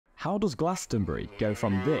How does Glastonbury go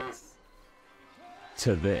from this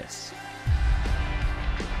to this?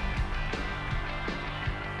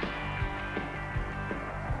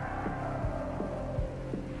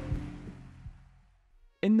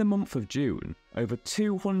 In the month of June, over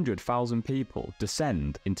 200,000 people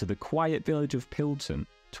descend into the quiet village of Pilton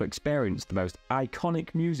to experience the most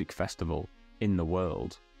iconic music festival in the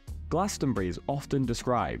world. Glastonbury is often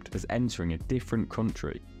described as entering a different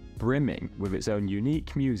country, brimming with its own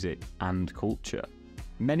unique music and culture.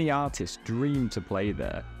 Many artists dream to play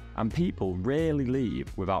there, and people rarely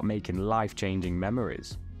leave without making life-changing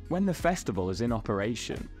memories. When the festival is in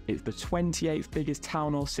operation, it's the 28th biggest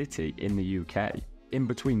town or city in the UK, in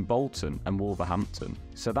between Bolton and Wolverhampton,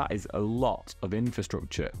 so that is a lot of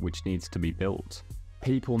infrastructure which needs to be built.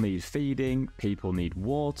 People need feeding, people need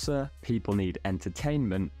water, people need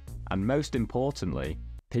entertainment, and most importantly,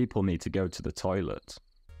 people need to go to the toilet.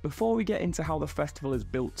 Before we get into how the festival is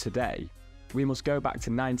built today, we must go back to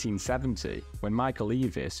 1970 when Michael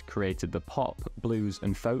Eavis created the Pop, Blues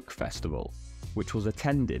and Folk Festival, which was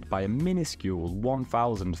attended by a minuscule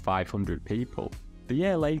 1,500 people. The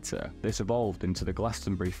year later, this evolved into the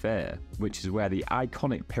Glastonbury Fair, which is where the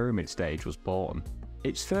iconic pyramid stage was born.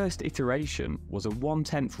 Its first iteration was a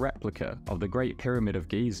 1/10 replica of the Great Pyramid of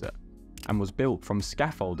Giza, and was built from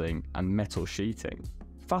scaffolding and metal sheeting.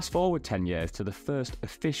 Fast forward 10 years to the first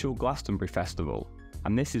official Glastonbury Festival,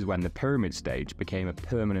 and this is when the pyramid stage became a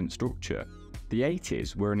permanent structure. The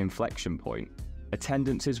 80s were an inflection point.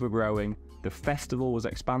 Attendances were growing, the festival was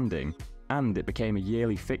expanding, and it became a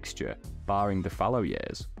yearly fixture, barring the fallow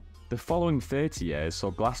years. The following 30 years saw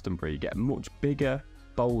Glastonbury get much bigger,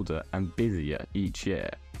 bolder and busier each year,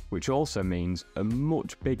 which also means a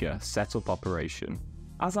much bigger setup operation.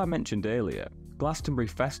 As I mentioned earlier, Glastonbury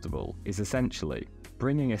Festival is essentially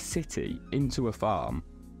bringing a city into a farm,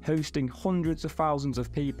 hosting hundreds of thousands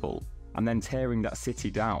of people, and then tearing that city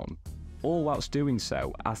down, all whilst doing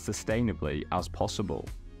so as sustainably as possible.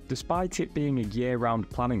 Despite it being a year-round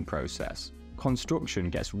planning process, construction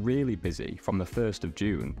gets really busy from the 1st of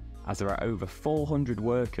June, as there are over 400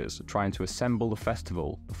 workers trying to assemble the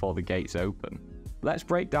festival before the gates open. Let's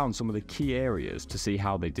break down some of the key areas to see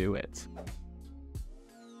how they do it.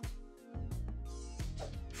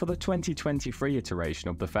 For the 2023 iteration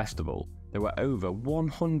of the festival, there were over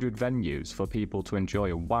 100 venues for people to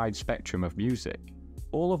enjoy a wide spectrum of music.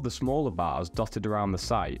 All of the smaller bars dotted around the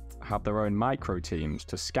site have their own micro teams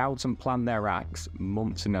to scout and plan their acts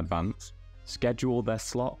months in advance, schedule their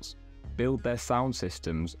slots, build their sound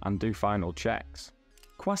systems and do final checks.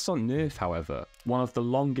 Croissant Neuf, however, one of the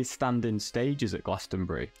longest standing stages at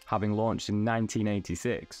Glastonbury, having launched in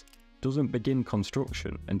 1986, doesn't begin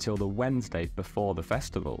construction until the Wednesday before the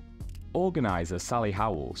festival. Organiser Sally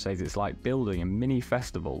Howell says it's like building a mini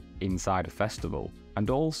festival inside a festival, and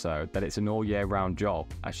also that it's an all year round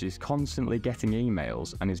job as she's constantly getting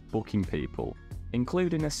emails and is booking people,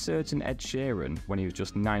 including a certain Ed Sheeran when he was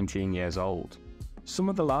just 19 years old. Some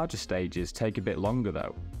of the larger stages take a bit longer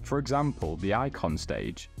though. For example, the Icon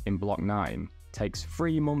stage in Block 9 takes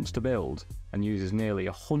 3 months to build and uses nearly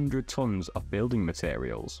 100 tons of building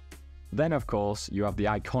materials. Then of course you have the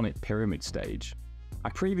iconic pyramid stage. I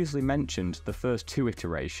previously mentioned the first 2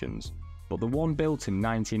 iterations, but the one built in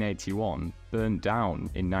 1981 burned down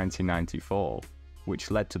in 1994,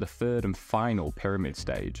 which led to the 3rd and final pyramid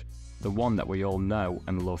stage, the one that we all know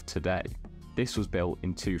and love today. This was built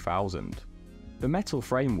in 2000. The metal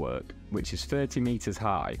framework, which is 30 metres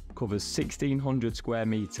high, covers 1,600 square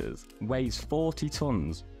metres, weighs 40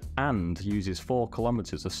 tonnes, and uses 4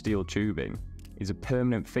 kilometres of steel tubing, is a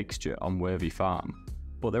permanent fixture on Worthy Farm.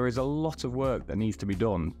 But there is a lot of work that needs to be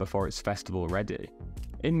done before it's festival ready.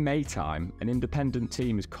 In May time, an independent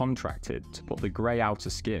team is contracted to put the grey outer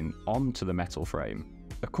skin onto the metal frame.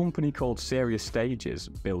 A company called Serious Stages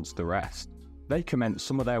builds the rest. They commence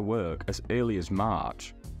some of their work as early as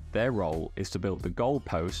March. Their role is to build the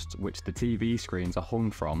goalposts which the TV screens are hung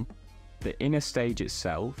from, the inner stage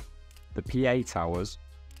itself, the PA towers,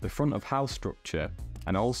 the front of house structure,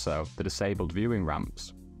 and also the disabled viewing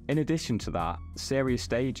ramps. In addition to that, Serious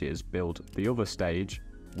Stages build the other stage,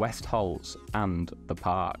 West Holts and the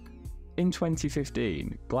park. In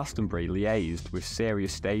 2015, Glastonbury liaised with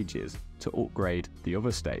Serious Stages to upgrade the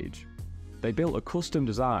other stage. They built a custom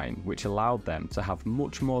design which allowed them to have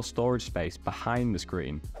much more storage space behind the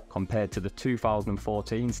screen compared to the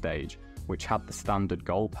 2014 stage, which had the standard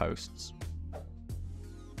goalposts.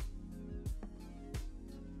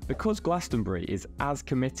 Because Glastonbury is as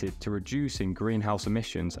committed to reducing greenhouse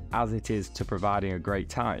emissions as it is to providing a great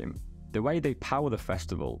time, the way they power the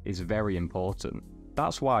festival is very important.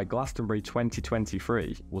 That's why Glastonbury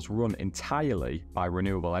 2023 was run entirely by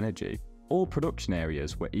renewable energy. All production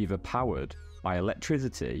areas were either powered by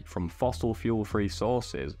electricity from fossil fuel-free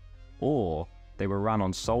sources, or they were ran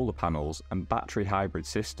on solar panels and battery hybrid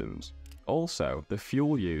systems. Also, the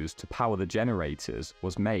fuel used to power the generators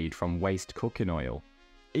was made from waste cooking oil.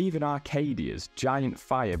 Even Arcadia's giant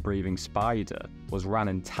fire-breathing spider was ran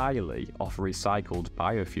entirely off recycled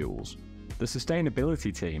biofuels. The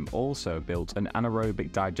sustainability team also built an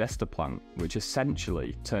anaerobic digester plant, which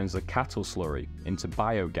essentially turns the cattle slurry into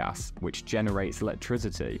biogas, which generates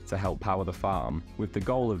electricity to help power the farm, with the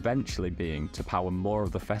goal eventually being to power more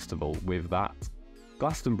of the festival with that.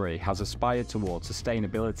 Glastonbury has aspired towards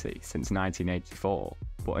sustainability since 1984,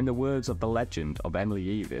 but in the words of the legend of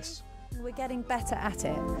Emily Eavis, we're getting better at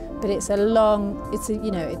it, but it's a long-term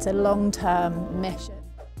mission.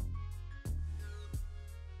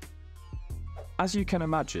 As you can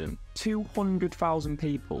imagine, 200,000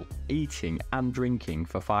 people eating and drinking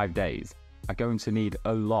for 5 days are going to need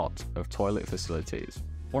a lot of toilet facilities.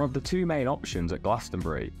 One of the two main options at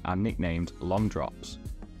Glastonbury are nicknamed long drops.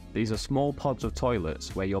 These are small pods of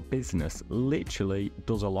toilets where your business literally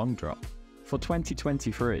does a long drop. For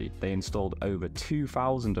 2023, they installed over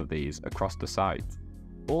 2,000 of these across the site.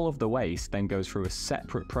 All of the waste then goes through a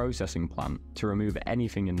separate processing plant to remove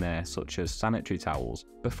anything in there such as sanitary towels,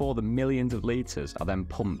 before the millions of litres are then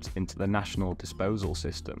pumped into the national disposal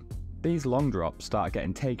system. These long drops start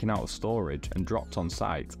getting taken out of storage and dropped on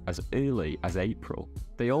site as early as April.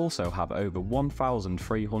 They also have over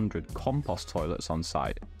 1,300 compost toilets on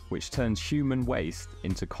site, which turns human waste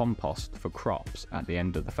into compost for crops at the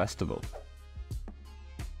end of the festival.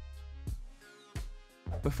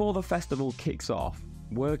 Before the festival kicks off,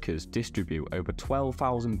 workers distribute over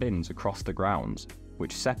 12,000 bins across the grounds,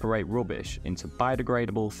 which separate rubbish into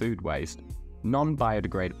biodegradable food waste,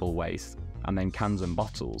 non-biodegradable waste, and then cans and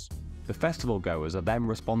bottles. The festival goers are then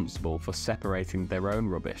responsible for separating their own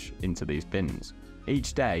rubbish into these bins.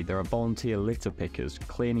 Each day there are volunteer litter pickers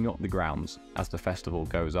cleaning up the grounds as the festival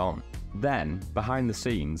goes on. Then, behind the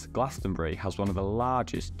scenes, Glastonbury has one of the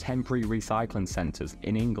largest temporary recycling centres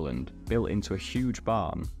in England, built into a huge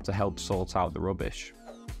barn to help sort out the rubbish.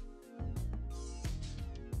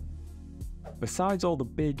 Besides all the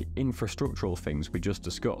big infrastructural things we just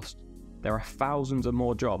discussed, there are thousands of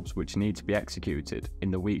more jobs which need to be executed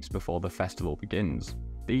in the weeks before the festival begins.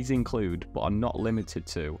 These include, but are not limited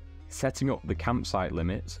to, setting up the campsite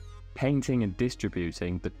limits, painting and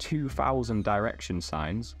distributing the 2,000 direction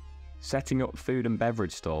signs, setting up food and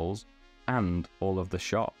beverage stalls, and all of the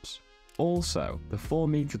shops. Also, the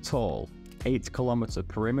 4-metre tall, 8-kilometre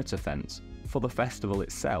perimeter fence for the festival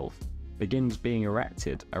itself begins being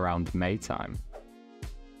erected around May time.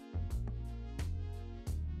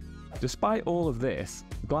 Despite all of this,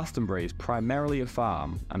 Glastonbury is primarily a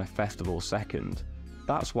farm and a festival second.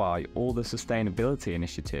 That's why all the sustainability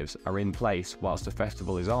initiatives are in place whilst the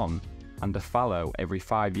festival is on, and are fallow every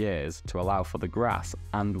 5 years to allow for the grass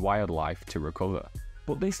and wildlife to recover.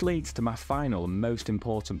 But this leads to my final and most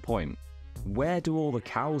important point. Where do all the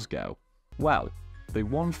cows go? Well, the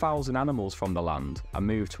 1,000 animals from the land are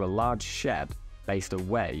moved to a large shed based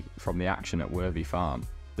away from the action at Worthy Farm.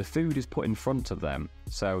 The food is put in front of them,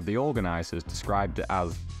 so the organisers described it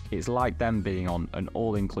as, it's like them being on an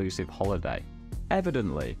all-inclusive holiday.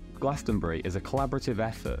 Evidently, Glastonbury is a collaborative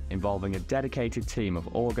effort involving a dedicated team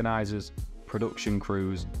of organisers, production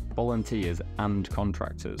crews, volunteers and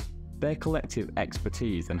contractors. Their collective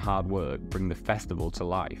expertise and hard work bring the festival to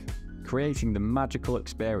life, creating the magical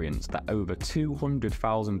experience that over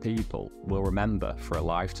 200,000 people will remember for a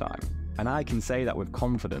lifetime. And I can say that with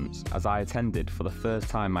confidence as I attended for the first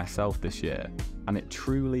time myself this year, and it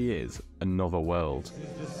truly is another world.